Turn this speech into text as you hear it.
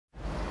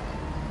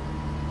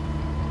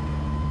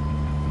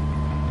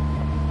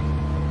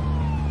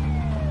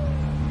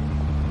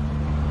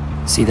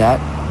See that?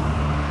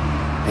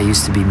 That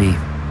used to be me.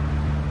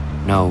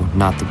 No,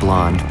 not the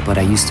blonde, but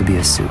I used to be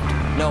a suit.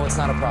 No, it's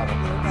not a problem.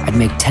 I'd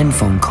make 10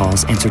 phone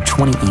calls, answer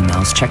 20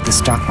 emails, check the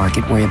stock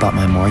market, worry about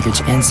my mortgage,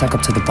 and suck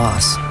up to the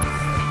boss.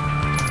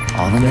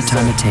 All in the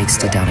time it takes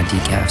to down a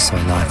decaf soy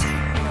latte.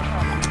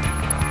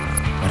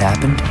 What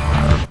happened?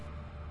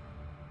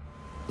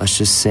 Let's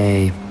just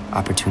say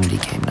opportunity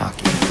came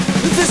knocking.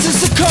 This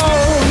is a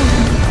call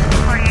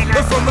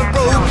from a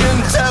broken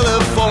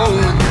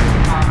telephone.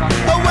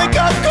 A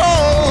wake-up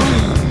call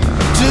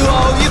to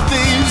all you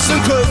thieves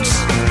and crooks.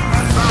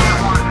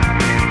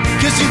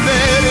 'Cause you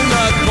better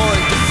not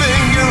point the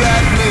finger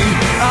at me.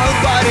 I'll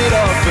bite it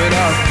off and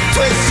I'll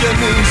twist your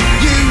knees.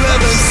 You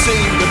haven't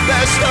seen the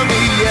best of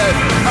me yet.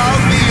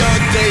 I'll be your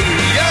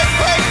daily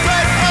earthquake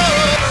threat.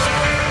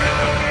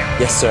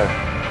 Yes, sir.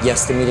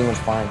 Yes, the meeting went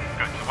fine.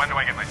 Good. So when do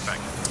I get my specs?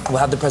 We'll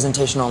have the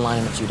presentation online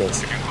in a few days.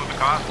 Did you include the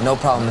cost? No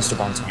problem, Mr.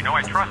 Bonetone. You know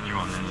I trust you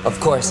on this. Of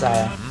course, What's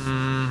that?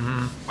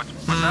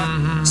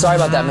 Sorry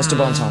about that, Mr.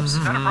 Bonetone. Is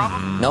that a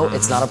problem? No,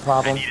 it's not a I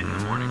problem. need it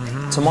this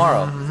morning.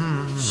 Tomorrow.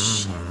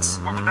 Shit.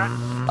 What was that?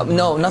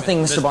 No,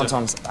 nothing, Mr.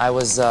 Bonetone. I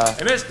was,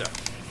 Hey, mister,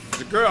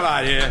 there's a girl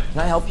out here.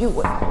 Can I help you?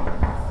 What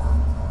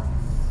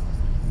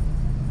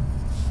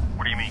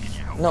do you mean, can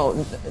you help?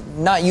 No,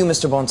 not you,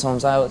 Mr. Bonetone.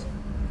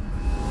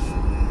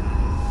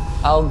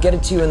 I'll get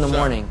it to you in the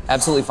morning.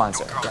 Absolutely fine,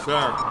 sir.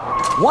 Sir.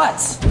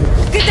 What?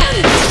 Get down!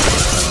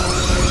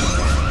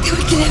 They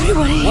would kill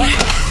everybody here.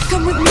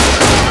 Come with me.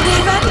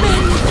 They're bad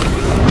men.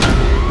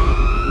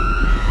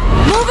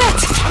 Move it!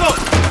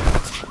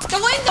 The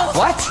window!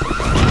 What?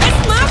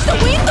 Smash the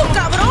window,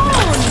 cabrón!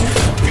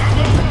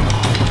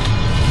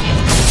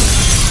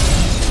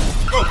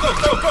 Go!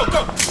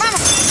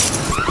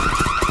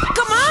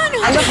 Come on!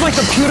 I left my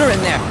computer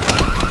in there.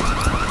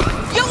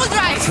 You will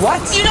drive!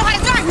 What? You know how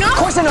to drive, no? Of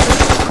course I know.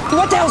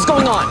 What the hell's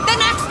going on? The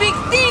next big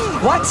thing!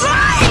 What?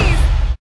 Drive!